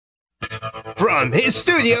from his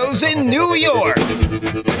studios in New York.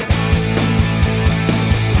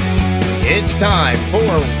 It's time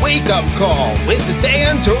for Wake Up Call with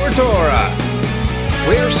Dan Tortora,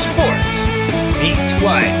 where sports meets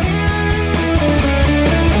life.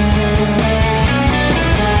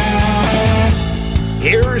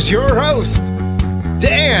 Here's your host,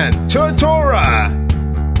 Dan Tortora.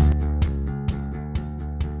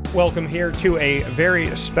 Welcome here to a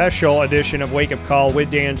very special edition of Wake Up Call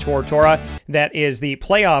with Dan Tortora. That is the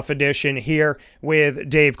playoff edition here with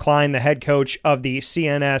Dave Klein, the head coach of the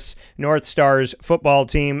CNS North Stars football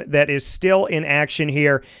team that is still in action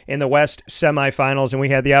here in the West semifinals. And we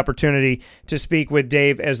had the opportunity to speak with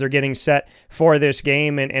Dave as they're getting set for this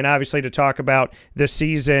game and obviously to talk about the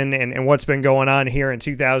season and what's been going on here in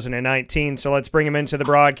 2019. So let's bring him into the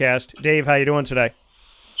broadcast. Dave, how you doing today?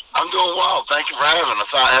 I'm doing well. Thank you for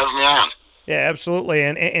having me on. Yeah, absolutely.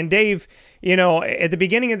 And Dave, you know, at the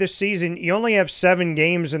beginning of this season, you only have 7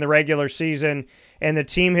 games in the regular season, and the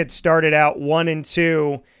team had started out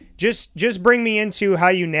 1-2. Just bring me into how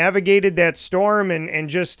you navigated that storm and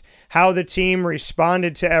just how the team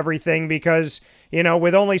responded to everything, because, you know,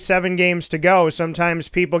 with only 7 games to go, sometimes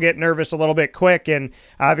people get nervous a little bit quick, and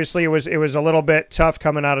obviously it was a little bit tough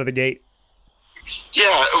coming out of the gate. Yeah,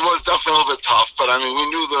 it was definitely a little bit tough, but I mean, we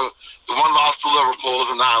knew the one loss to Liverpool was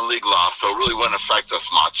a non-league loss, so it really wouldn't affect us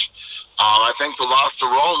much. I think the loss to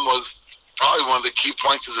Rome was probably one of the key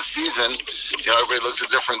points of the season. You know, everybody looks at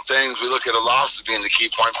different things. We look at a loss as being the key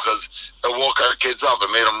point because it woke our kids up. It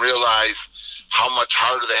made them realize how much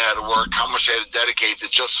harder they had to work, how much they had to dedicate to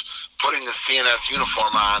just putting the CNS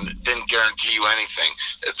uniform on didn't guarantee you anything.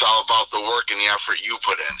 It's all about the work and the effort you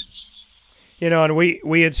put in. You know, and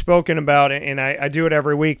we had spoken about it, and I do it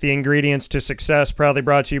every week, the ingredients to success, proudly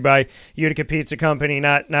brought to you by Utica Pizza Company,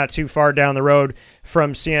 not too far down the road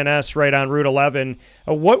from CNS, right on Route 11.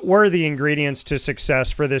 What were the ingredients to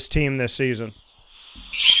success for this team this season?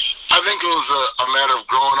 I think it was a matter of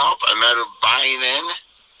growing up, a matter of buying in.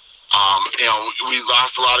 You know, we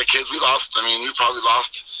lost a lot of kids. We probably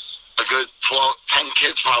lost a good 10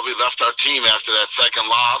 kids probably left our team after that second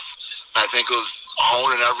loss. I think it was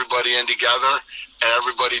honing everybody in together and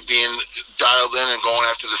everybody being dialed in and going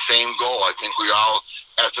after the same goal. I think we all,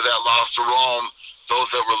 after that loss to Rome, those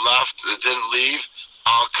that were left that didn't leave,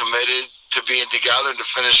 all committed to being together and to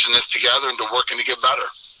finishing this together and to working to get better.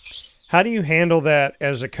 How do you handle that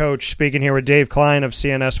as a coach, speaking here with Dave Klein of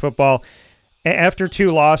CNS Football, after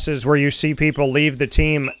 2 losses where you see people leave the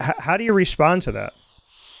team? How do you respond to that?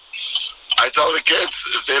 I tell the kids,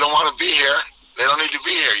 if they don't want to be here, they don't need to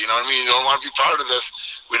be here. You know what I mean? You don't want to be part of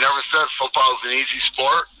this. We never said football is an easy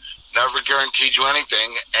sport. Never guaranteed you anything.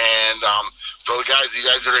 And so the guys, you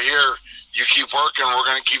guys that are here, you keep working. We're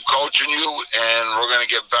going to keep coaching you, and we're going to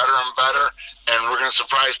get better and better, and we're going to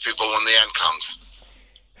surprise people when the end comes.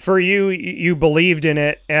 For you, you believed in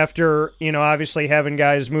it after, you know, obviously having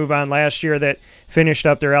guys move on last year that finished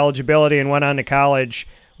up their eligibility and went on to college.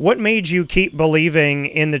 What made you keep believing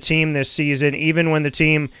in the team this season, even when the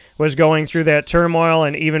team was going through that turmoil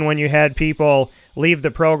and even when you had people leave the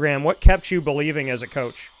program? What kept you believing as a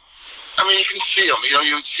coach? I mean, you can see them. You know,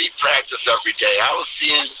 you see practice every day. I was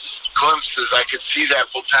seeing glimpses. I could see that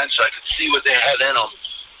potential. I could see what they had in them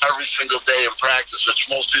every single day in practice, which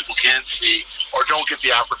most people can't see or don't get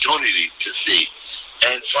the opportunity to see.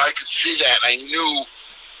 And so I could see that. I knew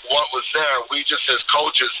what was there. We just, as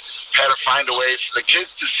coaches, had to find a way for the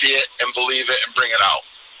kids to see it and believe it and bring it out.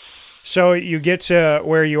 So you get to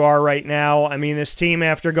where you are right now. I mean, this team,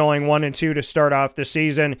 after going 1-2 to start off the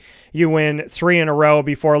season, you win 3 in a row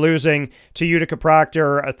before losing to Utica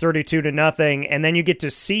Proctor, a 32-0, and then you get to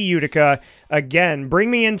see Utica again. Bring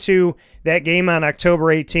me into that game on October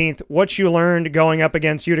 18th, what you learned going up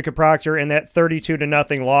against Utica Proctor in that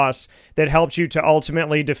 32-0 loss that helped you to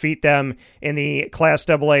ultimately defeat them in the Class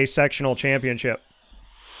AA sectional championship.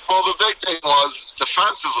 Well, the big thing was,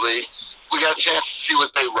 defensively, we got a chance to see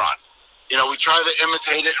what they run. You know, we try to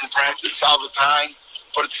imitate it in practice all the time,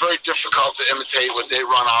 but it's very difficult to imitate what they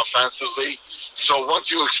run offensively. So once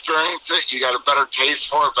you experience it, you got a better taste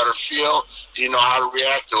for it, better feel, you know how to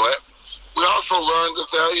react to it. We also learned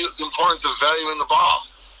the importance of valuing the ball.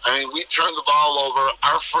 I mean, we turned the ball over.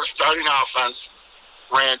 Our first starting offense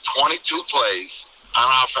ran 22 plays on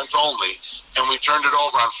offense only, and we turned it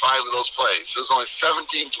over on 5 of those plays. So there's only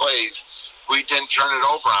 17 plays we didn't turn it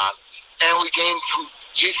over on, and we gained some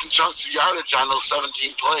decent chunks of yardage on those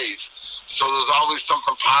 17 plays. So there's always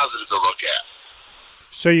something positive to look at.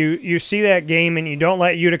 So you see that game and you don't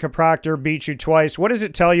let Utica Proctor beat you twice. What does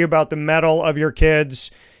it tell you about the mettle of your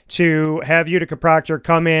kids to have Utica Proctor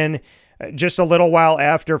come in just a little while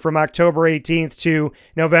after, from October 18th to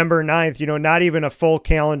November 9th, not even a full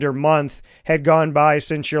calendar month had gone by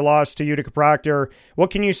since your loss to Utica Proctor.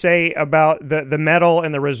 What can you say about the mettle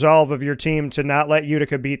and the resolve of your team to not let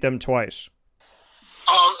Utica beat them twice?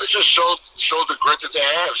 It just showed the grit that they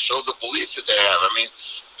have, showed the belief that they have. I mean,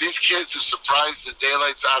 these kids have surprised the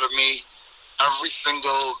daylights out of me every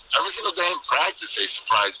single day in practice. They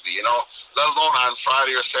surprise me, let alone on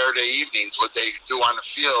Friday or Saturday evenings, what they do on the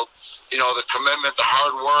field, the commitment, the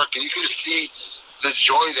hard work, and you can just see the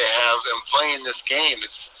joy they have in playing this game.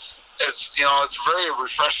 It's a very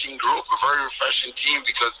refreshing group, a very refreshing team,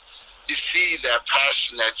 because you see that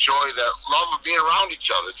passion, that joy, that love of being around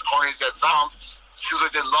each other. As corny as that sounds, it feels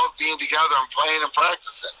like they love being together and playing and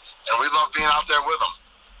practicing, and we love being out there with them.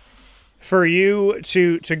 For you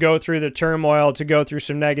to go through the turmoil, to go through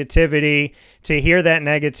some negativity, to hear that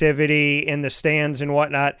negativity in the stands and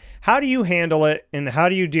whatnot, how do you handle it and how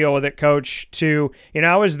do you deal with it, Coach?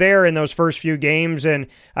 I was there in those first few games, and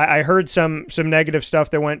I heard some negative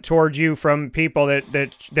stuff that went towards you from people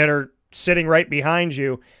that are sitting right behind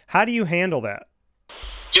you. How do you handle that?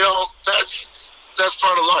 That's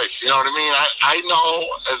part of life. You know what I mean? I know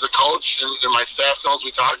as a coach, and my staff knows,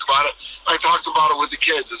 we talk about it. I talked about it with the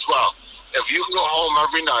kids as well. If you can go home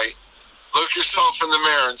every night, look yourself in the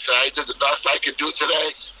mirror and say, I did the best I could do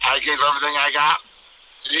today, I gave everything I got,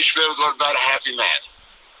 then you should be able to go to bed a happy man,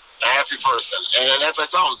 a happy person. And that's what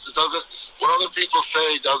I tell them. What other people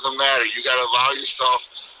say doesn't matter. You got to allow yourself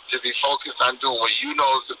to be focused on doing what you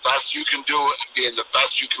know is the best you can do and being the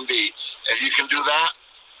best you can be. If you can do that,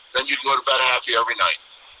 then you can go to bed happy every night.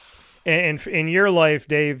 And in your life,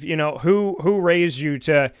 Dave, who raised you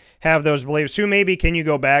to have those beliefs? Who maybe can you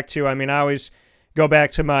go back to? I mean, I always go back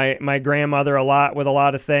to my grandmother a lot with a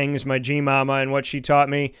lot of things, my G-Mama and what she taught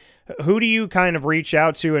me. Who do you kind of reach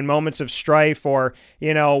out to in moments of strife, or,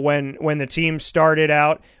 when the team started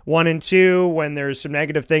out 1-2, when there's some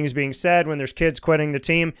negative things being said, when there's kids quitting the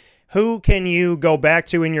team? Who can you go back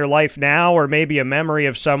to in your life now, or maybe a memory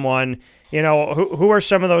of someone? Who are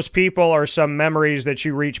some of those people or some memories that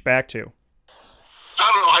you reach back to? I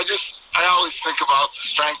don't know. I always think about the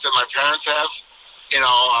strength that my parents have.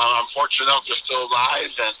 I'm fortunate enough they're still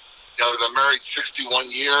alive, and they've been married 61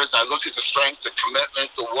 years. I look at the strength, the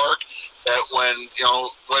commitment, the work that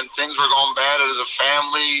when things were going bad as a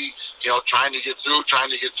family, trying to get through, trying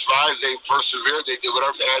to get survived, they persevered. They did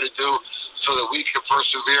whatever they had to do so that we could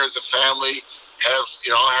persevere as a family, have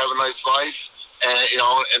a nice life.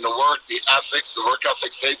 And the work, the ethics, the work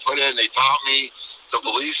ethics they put in, they taught me, the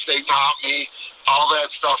beliefs they taught me, all that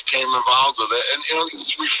stuff came involved with it. And,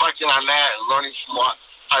 just reflecting on that and learning from what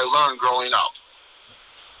I learned growing up.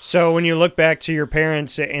 So when you look back to your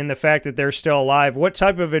parents and the fact that they're still alive, what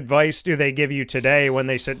type of advice do they give you today when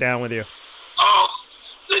they sit down with you?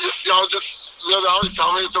 They just, they always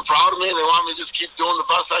tell me that they're proud of me and they want me to just keep doing the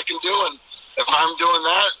best I can do. And if I'm doing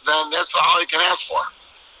that, then that's all I can ask for.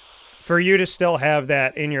 For you to still have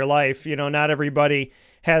that in your life, not everybody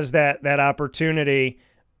has that opportunity.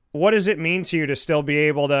 What does it mean to you to still be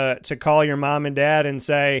able to call your mom and dad and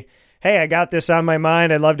say, hey, I got this on my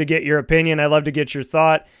mind. I'd love to get your opinion. I'd love to get your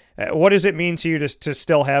thought. What does it mean to you to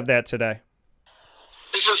still have that today?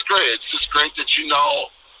 It's just great. It's just great that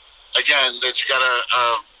again, that you got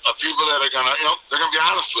a people that are going to, they're going to be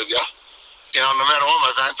honest with you. No matter what,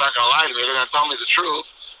 my parents aren't going to lie to me. They're going to tell me the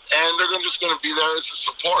truth. And they're just going to be there as a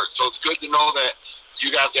support. So it's good to know that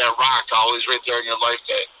you got that rock always right there in your life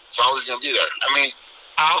that it's always going to be there. I mean,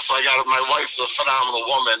 I got my wife's a phenomenal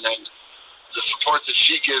woman, and the support that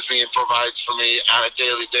she gives me and provides for me on a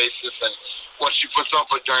daily basis and what she puts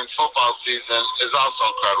up with during football season is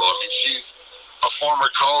also incredible. I mean, she's a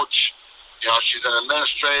former coach. She's an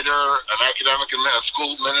administrator, an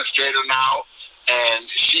school administrator now. And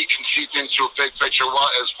she can see things through a big picture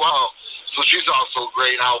as well. So she's also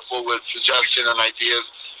great and helpful with suggestion and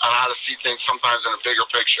ideas on how to see things sometimes in a bigger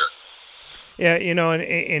picture. Yeah,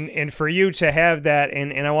 and for you to have that,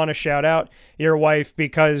 and I want to shout out your wife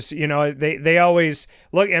because, they always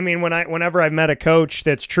look, I mean, whenever I've met a coach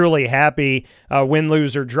that's truly happy, win,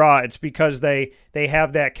 lose, or draw, it's because they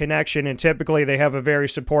have that connection, and typically they have a very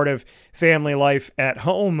supportive family life at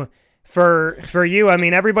home. For you, I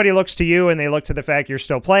mean, everybody looks to you and they look to the fact you're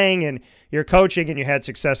still playing and you're coaching and you had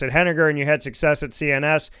success at Henniger and you had success at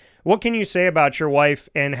CNS. What can you say about your wife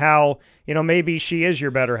and how, maybe she is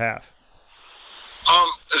your better half?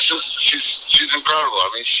 It's just, she's incredible.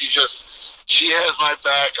 I mean, she has my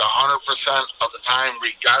back 100% of the time,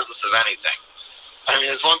 regardless of anything. I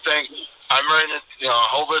mean, it's one thing, I married, I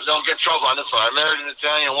hope I don't get in trouble on this one. I married an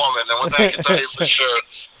Italian woman, and one thing I can tell you for sure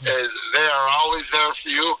is they are always there for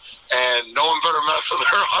you, and no one better mess with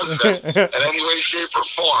her husband in any way, shape, or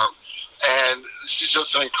form. And she's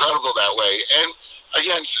just incredible that way. And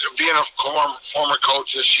again, being a former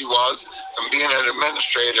coach as she was, and being an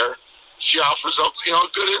administrator, she offers up,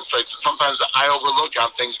 good insights. And sometimes I overlook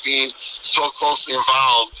on things, being so closely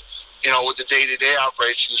involved, with the day-to-day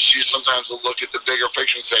operations. She sometimes will look at the bigger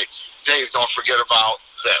picture and say, Dave, don't forget about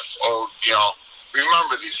this, or,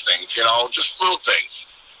 remember these things, just little things.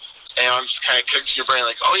 And I'm just kind of kicks your brain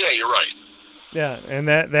like, oh yeah, you're right. Yeah, and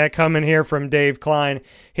that coming here from Dave Klein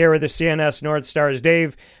here with the CNS North Stars.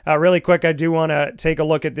 Dave, really quick, I do want to take a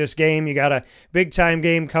look at this game. You got a big-time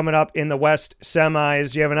game coming up in the West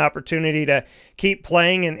semis. You have an opportunity to keep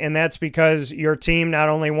playing, and that's because your team not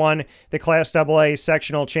only won the Class AA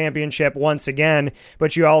sectional championship once again,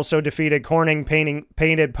 but you also defeated Corning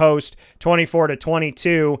Painted Post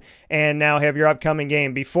 24-22, and now have your upcoming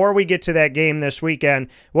game. Before we get to that game this weekend,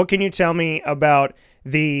 what can you tell me about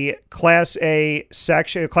the Class AA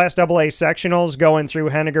sectionals going through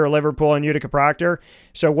Henniger, Liverpool, and Utica Proctor?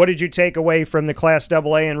 So what did you take away from the Class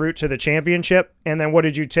AA en route to the championship? And then what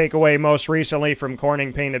did you take away most recently from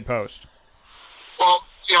Corning Painted Post? Well,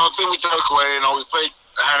 I think we took away, we played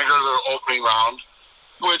Henniger the opening round,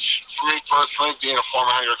 which for me personally, being a former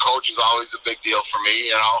Henniger coach is always a big deal for me,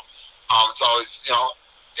 It's always, you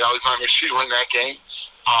always want to make sure you win that game.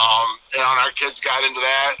 And our kids got into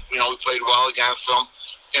that. We played well against them.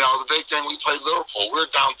 The big thing, we played Liverpool. We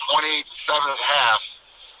were down 28-7 at half.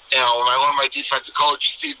 One of my defensive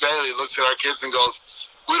coach, Steve Bailey, looks at our kids and goes,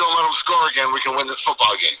 we don't let them score again, we can win this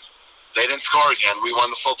football game. They didn't score again. We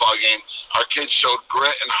won the football game. Our kids showed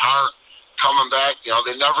grit and heart coming back. They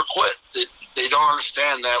never quit. They don't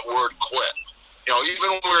understand that word quit. Even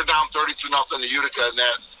when we were down 32-0 to Utica in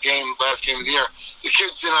that game, last game of the year, the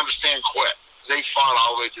kids didn't understand quit. They fought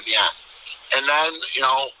all the way to the end. And then,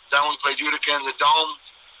 then we played Utica in the Dome.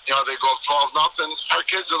 They go up 12-0. Our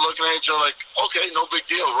kids are looking at each other like, okay, no big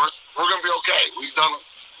deal. We're going to be okay. We've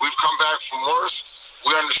come back from worse.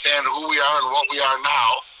 We understand who we are and what we are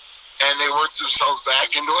now. And they worked themselves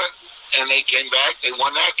back into it. And they came back. They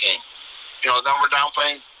won that game. Then we're down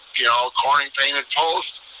playing, Corning Painted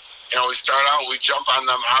Post. We start out, we jump on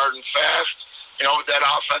them hard and fast. That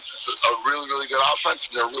offense is a really, really good offense,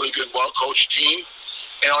 and they're a really good, well-coached team.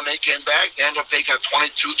 And they came back, they ended up taking a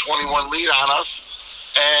 22-21 lead on us.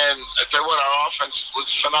 And I tell you what, our offense was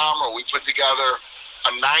phenomenal. We put together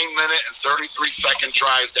a 9-minute and 33-second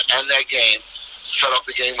drive to end that game, set up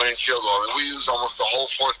the game-winning field goal. And we used almost the whole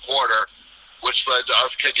fourth quarter, which led to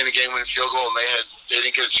us kicking a game-winning field goal, and they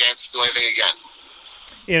didn't get a chance to do anything again.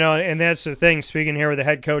 And that's the thing, speaking here with the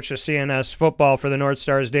head coach of CNS football for the North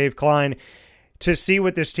Stars, Dave Klein, to see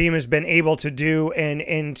what this team has been able to do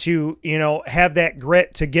and to, have that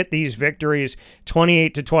grit to get these victories,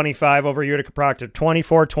 28-25 over Utica Proctor,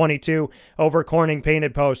 24-22 over Corning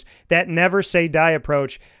Painted Post, that never say die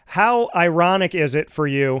approach. How ironic is it for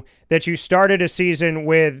you that you started a season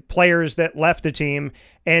with players that left the team,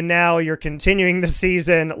 and now you're continuing the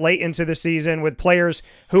season late into the season with players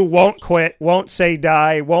who won't quit, won't say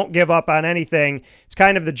die, won't give up on anything? It's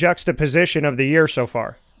kind of the juxtaposition of the year so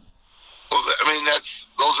far. Well,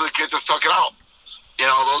 those are the kids that stuck it out.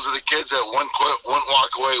 Those are the kids that wouldn't quit, wouldn't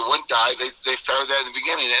walk away, wouldn't die. They started that in the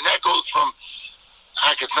beginning. And that goes from,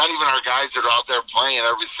 heck, it's not even our guys that are out there playing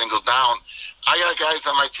every single down. I got guys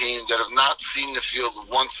on my team that have not seen the field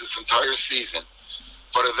once this entire season,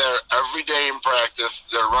 but are there every day in practice.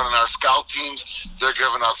 They're running our scout teams. They're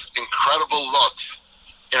giving us incredible looks,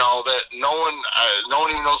 that no one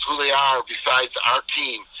even knows who they are besides our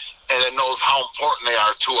team, and it knows how important they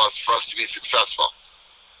are to us for us to be successful.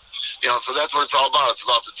 So that's what it's all about. It's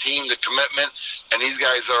about the team, the commitment, and these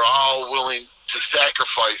guys are all willing to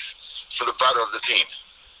sacrifice for the better of the team.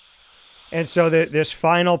 And so this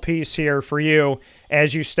final piece here for you,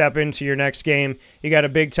 as you step into your next game, you got a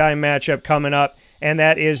big-time matchup coming up, and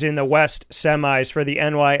that is in the West semis for the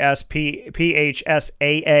NYSPHSAA.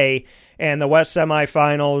 And the West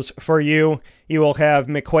semifinals for you will have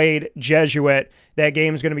McQuaid Jesuit. That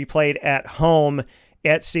game's going to be played at home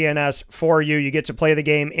at CNS for you. You get to play the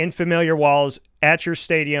game in familiar walls at your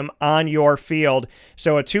stadium on your field.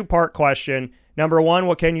 So a two-part question. Number one,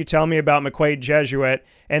 what can you tell me about McQuaid Jesuit?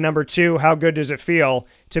 And number two, how good does it feel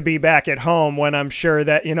to be back at home when I'm sure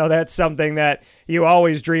that, that's something that you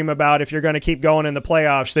always dream about if you're going to keep going in the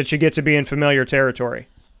playoffs, that you get to be in familiar territory?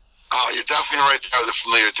 Oh, you're definitely right there with the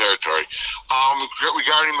familiar territory.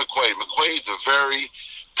 Regarding McQuaid's a very,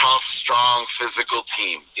 tough, strong, physical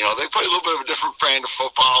team. You know, they play a little bit of a different brand of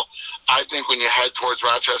football. I think when you head towards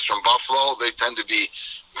Rochester and Buffalo, they tend to be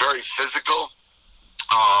very physical.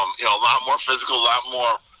 You know, a lot more physical, a lot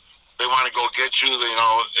more. They want to go get you. You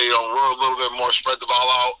know, we're a little bit more spread the ball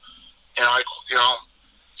out. And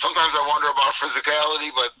sometimes I wonder about physicality,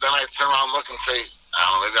 but then I turn around and look and say, I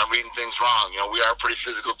don't know, maybe I'm reading things wrong. You know, we are pretty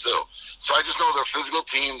physical too. So I just know they're a physical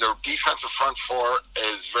team. Their defensive front four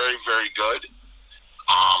is very, very good.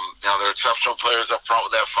 You know, they're exceptional players up front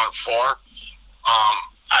with that front four.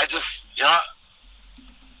 I just, you know,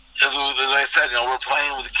 as I said, you know, we're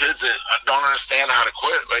playing with kids that don't understand how to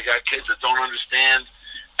quit. We got kids that don't understand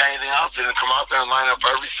anything else. They're going to come out there and line up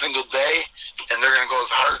every single day, and they're going to go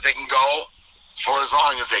as hard as they can go for as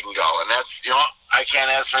long as they can go. And that's, you know, I can't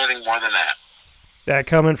ask for anything more than that. That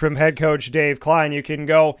coming from head coach Dave Klein. You can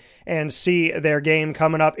go and see their game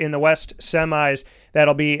coming up in the West Semis.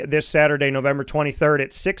 That'll be this Saturday, November 23rd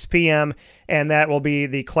at 6 p.m., and that will be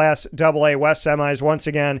the Class AA West Semis. Once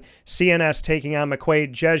again, CNS taking on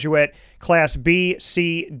McQuaid Jesuit. Class B,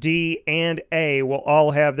 C, D, and A will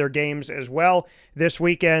all have their games as well this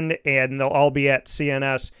weekend, and they'll all be at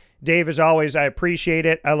CNS. Dave, as always, I appreciate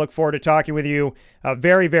it. I look forward to talking with you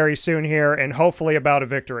very, very soon here, and hopefully about a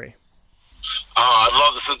victory. I'd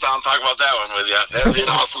love to sit down and talk about that one with you. That'd be an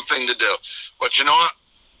awesome thing to do. But you know what?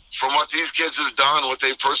 From what these kids have done, what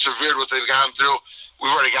they've persevered, what they've gone through,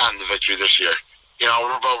 we've already gotten the victory this year. You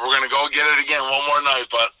know, but we're going to go get it again one more night.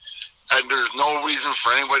 And there's no reason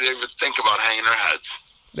for anybody to even think about hanging their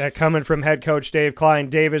heads. That coming from head coach Dave Klein.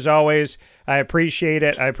 Dave, as always, I appreciate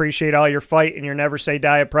it. I appreciate all your fight and your never say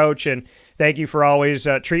die approach, and thank you for always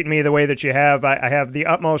treating me the way that you have. I have the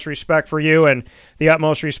utmost respect for you and the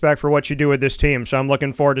utmost respect for what you do with this team, so I'm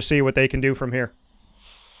looking forward to see what they can do from here.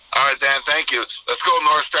 All right, Dan, thank you. Let's go,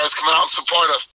 North Stars. Come out and support us.